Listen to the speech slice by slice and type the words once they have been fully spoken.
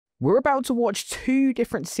We're about to watch two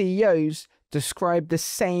different CEOs describe the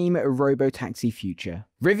same robotaxi future.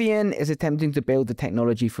 Rivian is attempting to build the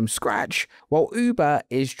technology from scratch, while Uber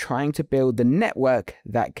is trying to build the network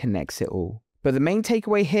that connects it all. But the main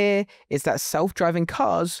takeaway here is that self-driving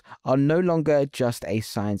cars are no longer just a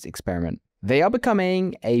science experiment. They are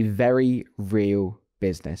becoming a very real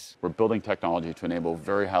business. We're building technology to enable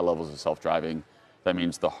very high levels of self-driving. That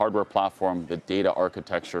means the hardware platform, the data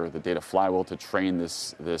architecture, the data flywheel to train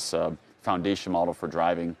this foundation model for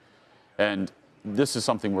driving. And this is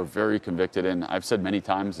something we're very convicted in. I've said many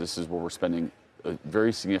times, this is where we're spending a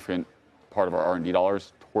very significant part of our R&D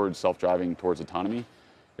dollars towards self-driving, towards autonomy.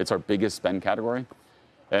 It's our biggest spend category.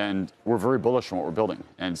 And we're very bullish on what we're building.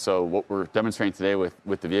 And so what we're demonstrating today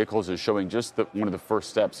with the vehicles is showing just one of the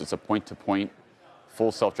first steps. It's a point-to-point full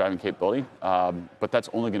self-driving capability, but that's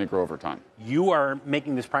only going to grow over time. You are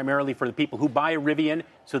making this primarily for the people who buy a Rivian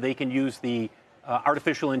so they can use the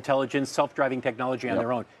artificial intelligence, self-driving technology on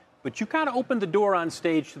their own. But you kind of opened the door on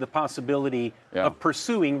stage to the possibility of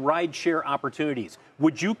pursuing ride-share opportunities.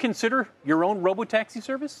 Would you consider your own robotaxi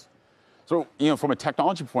service? So, from a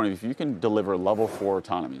technology point of view, if you can deliver level 4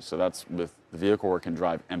 autonomy, so that's with the vehicle where it can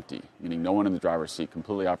drive empty, meaning no one in the driver's seat,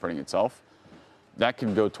 completely operating itself, that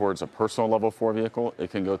can go towards a personal level 4 vehicle.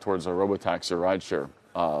 It can go towards a robotaxi or rideshare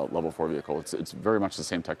level 4 vehicle. It's very much the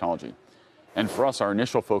same technology. And for us, our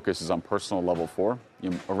initial focus is on personal level 4.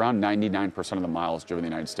 Around 99% of the miles driven in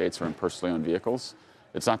the United States are in personally owned vehicles.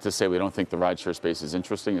 It's not to say we don't think the rideshare space is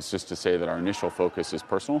interesting. It's just to say that our initial focus is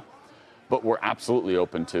personal. But we're absolutely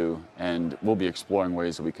open to, and we'll be exploring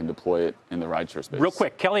ways that we can deploy it in the rideshare space. Real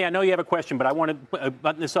quick, Kelly, I know you have a question, but I want to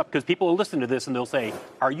button this up because people will listen to this and they'll say,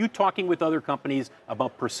 are you talking with other companies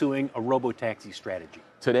about pursuing a robotaxi strategy?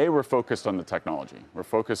 Today, we're focused on the technology. We're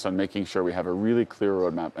focused on making sure we have a really clear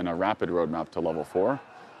roadmap and a rapid roadmap to level 4.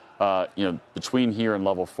 Between here and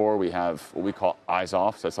level 4, we have what we call eyes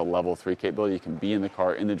off. So that's a level 3 capability. You can be in the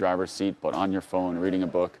car, in the driver's seat, but on your phone, reading a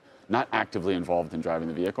book, not actively involved in driving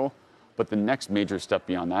the vehicle. But the next major step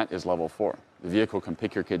beyond that is level 4. The vehicle can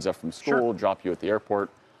pick your kids up from school, drop you at the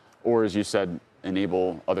airport, or as you said,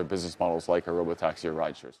 enable other business models like a robotaxi or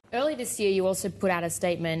rideshares. Early this year, you also put out a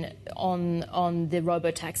statement on the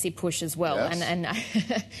robotaxi push as well. Yes.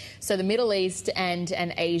 And so the Middle East and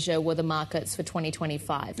Asia were the markets for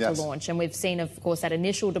 2025 to launch. And we've seen, of course, that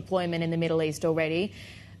initial deployment in the Middle East already.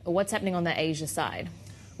 What's happening on the Asia side?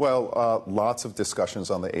 Well, lots of discussions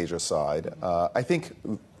on the Asia side. I think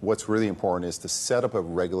what's really important is to set up a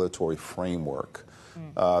regulatory framework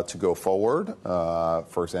to go forward.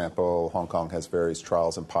 For example, Hong Kong has various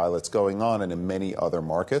trials and pilots going on, and in many other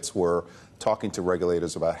markets, we're talking to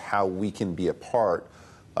regulators about how we can be a part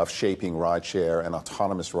of shaping rideshare and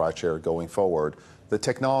autonomous rideshare going forward. The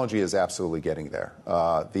technology is absolutely getting there.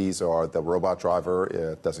 These are the robot driver.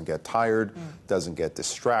 It doesn't get tired, doesn't get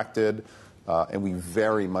distracted. And we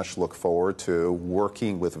very much look forward to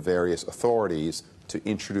working with various authorities to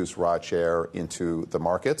introduce rideshare into the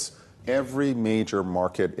markets. Every major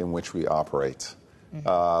market in which we operate,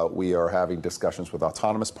 we are having discussions with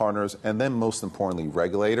autonomous partners and then most importantly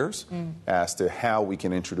regulators as to how we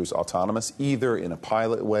can introduce autonomous either in a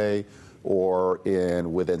pilot way or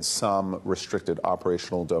within some restricted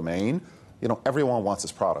operational domain. Everyone wants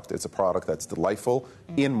this product. It's a product that's delightful.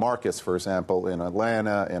 In markets, for example, in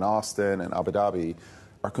Atlanta, in Austin, and Abu Dhabi,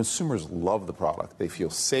 our consumers love the product. They feel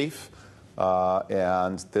safe,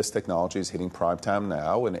 and this technology is hitting prime time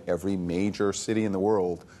now, and every major city in the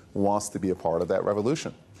world wants to be a part of that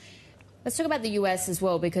revolution. Let's talk about the US as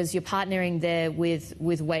well, because you're partnering there with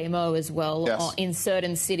Waymo as well in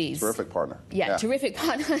certain cities. Terrific partner. Yeah, terrific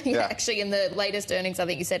partner. Actually, in the latest earnings, I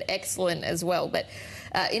think you said excellent as well. But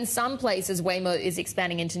in some places, Waymo is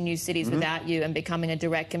expanding into new cities without you and becoming a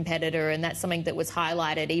direct competitor. And that's something that was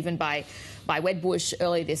highlighted even by Wedbush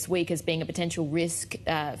early this week as being a potential risk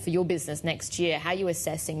for your business next year. How are you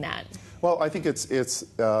assessing that? Well, I think it's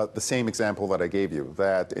the same example that I gave you,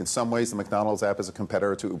 that in some ways the McDonald's app is a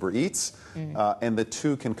competitor to Uber Eats, and the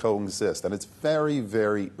two can coexist. And it's very,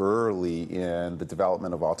 very early in the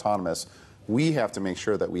development of autonomous. We have to make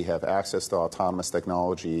sure that we have access to autonomous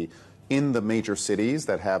technology in the major cities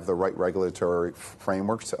that have the right regulatory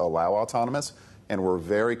framework to allow autonomous. And we're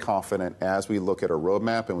very confident as we look at our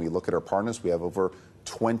roadmap and we look at our partners. We have over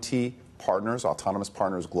 20 partners, autonomous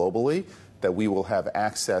partners globally, that we will have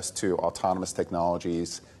access to autonomous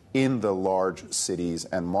technologies in the large cities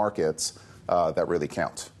and markets that really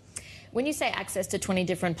count. When you say access to 20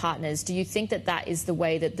 different partners, do you think that that is the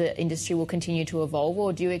way that the industry will continue to evolve,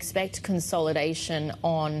 or do you expect consolidation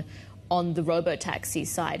on the robotaxi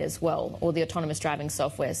side as well, or the autonomous driving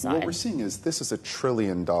software side? What we're seeing is this is a $1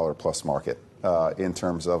 trillion+ market. in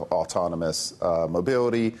terms of autonomous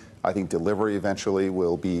mobility. I think delivery eventually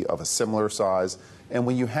will be of a similar size. And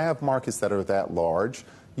when you have markets that are that large,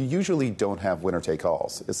 you usually don't have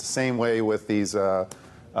winner-take-alls. It's the same way with these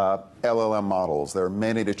LLM models. There are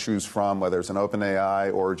many to choose from, whether it's an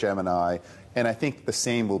OpenAI or Gemini. And I think the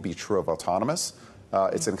same will be true of autonomous.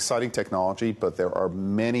 It's an exciting technology, but there are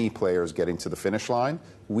many players getting to the finish line.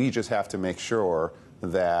 We just have to make sure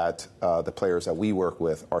that the players that we work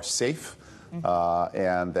with are safe,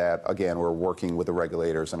 and that, again, we're working with the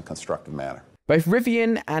regulators in a constructive manner. Both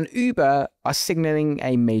Rivian and Uber are signaling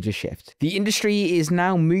a major shift. The industry is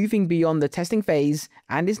now moving beyond the testing phase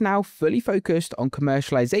and is now fully focused on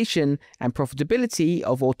commercialization and profitability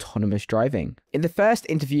of autonomous driving. In the first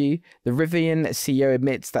interview, the Rivian CEO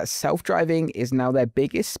admits that self-driving is now their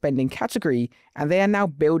biggest spending category, and they are now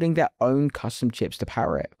building their own custom chips to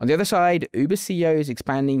power it. On the other side, Uber CEO is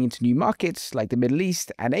expanding into new markets like the Middle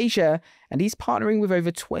East and Asia, and he's partnering with over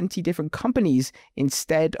 20 different companies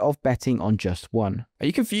instead of betting on just one. Are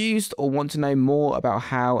you confused or want to know more about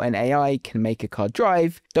how an AI can make a car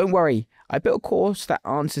drive? Don't worry, I built a course that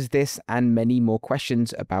answers this and many more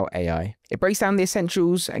questions about AI. It breaks down the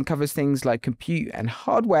essentials and covers things like compute and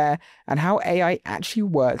hardware and how AI actually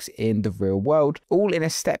works in the real world, all in a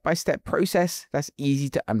step-by-step process that's easy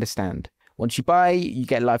to understand. Once you buy, you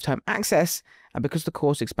get lifetime access, and because the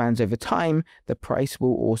course expands over time, the price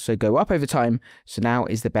will also go up over time, so now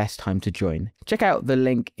is the best time to join. Check out the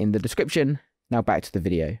link in the description. Now back to the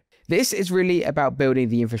video. This is really about building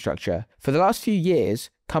the infrastructure. For the last few years,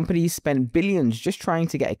 companies spent billions just trying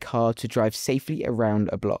to get a car to drive safely around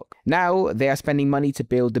a block. Now they are spending money to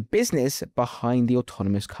build the business behind the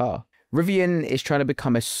autonomous car. Rivian is trying to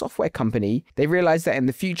become a software company. They realize that in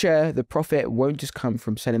the future, the profit won't just come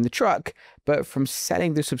from selling the truck, but from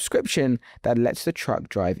selling the subscription that lets the truck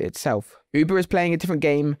drive itself. Uber is playing a different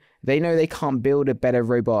game. They know they can't build a better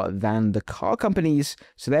robot than the car companies,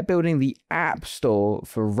 so they're building the app store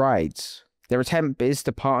for rides. Their attempt is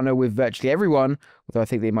to partner with virtually everyone, although I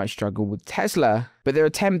think they might struggle with Tesla. But their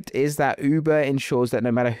attempt is that Uber ensures that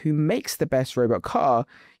no matter who makes the best robot car,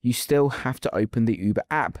 you still have to open the Uber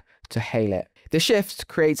app to hail it. The shift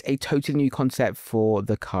creates a totally new concept for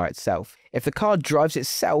the car itself. If the car drives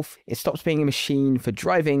itself, it stops being a machine for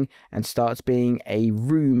driving and starts being a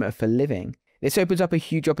room for living. This opens up a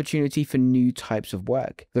huge opportunity for new types of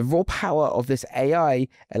work. The raw power of this AI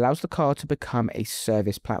allows the car to become a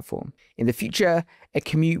service platform. In the future, a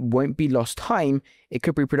commute won't be lost time. It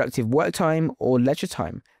could be productive work time or leisure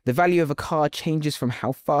time. The value of a car changes from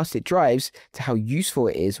how fast it drives to how useful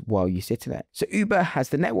it is while you sit in it. So Uber has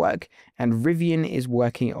the network, and Rivian is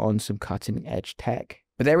working on some cutting edge tech.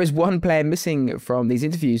 But there is one player missing from these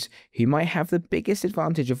interviews who might have the biggest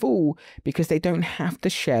advantage of all because they don't have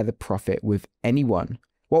to share the profit with anyone.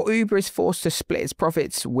 While Uber is forced to split its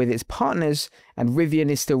profits with its partners and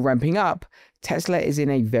Rivian is still ramping up, Tesla is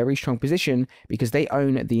in a very strong position because they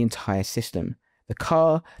own the entire system: the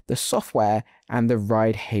car, the software, and the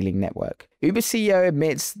ride-hailing network. Uber CEO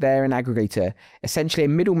admits they're an aggregator, essentially a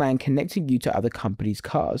middleman connecting you to other companies'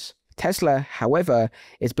 cars. Tesla, however,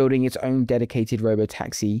 is building its own dedicated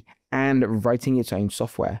robotaxi and writing its own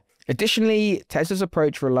software. Additionally, Tesla's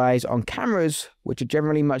approach relies on cameras, which are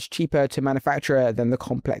generally much cheaper to manufacture than the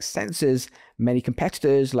complex sensors many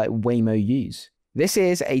competitors like Waymo use. This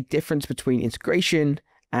is a difference between integration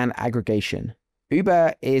and aggregation.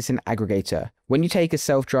 Uber is an aggregator. When you take a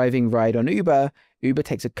self-driving ride on Uber, Uber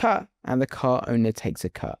takes a cut and the car owner takes a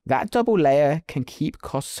cut. That double layer can keep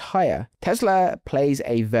costs higher. Tesla plays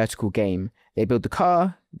a vertical game. They build the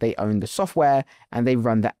car, they own the software, and they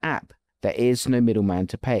run the app. There is no middleman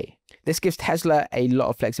to pay. This gives Tesla a lot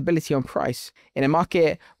of flexibility on price. In a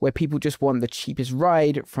market where people just want the cheapest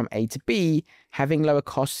ride from A to B, having lower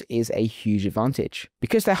costs is a huge advantage.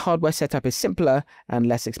 Because their hardware setup is simpler and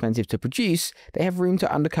less expensive to produce, they have room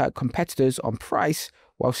to undercut competitors on price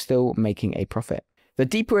while still making a profit. The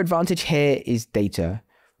deeper advantage here is data.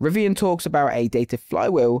 Rivian talks about a data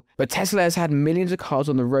flywheel, but Tesla has had millions of cars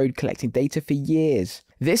on the road collecting data for years.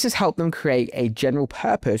 This has helped them create a general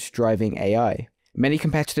purpose driving AI. Many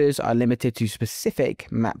competitors are limited to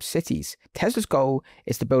specific map cities. Tesla's goal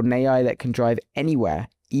is to build an AI that can drive anywhere,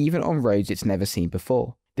 even on roads it's never seen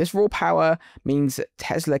before. This raw power means that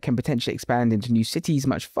Tesla can potentially expand into new cities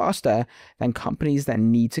much faster than companies that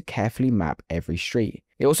need to carefully map every street.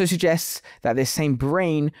 It also suggests that this same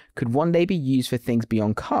brain could one day be used for things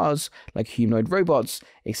beyond cars, like humanoid robots,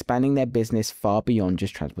 expanding their business far beyond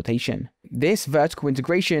just transportation. This vertical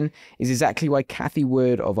integration is exactly why Cathie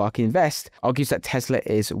Wood of ARK Invest argues that Tesla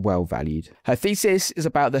is well valued. Her thesis is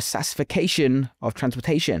about the SaaSification of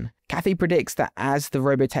transportation. Kathy predicts that as the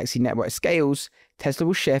robotaxi network scales, Tesla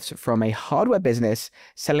will shift from a hardware business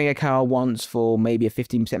selling a car once for maybe a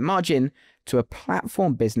 15% margin to a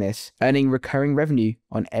platform business earning recurring revenue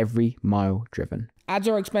on every mile driven. Ads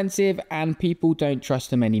are expensive and people don't trust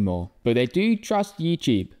them anymore, but they do trust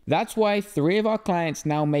YouTube. That's why 3 of our clients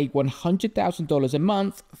now make $100,000 a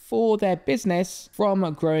month for their business from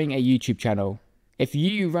growing a YouTube channel. If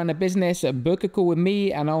you run a business, book a call with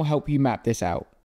me and I'll help you map this out.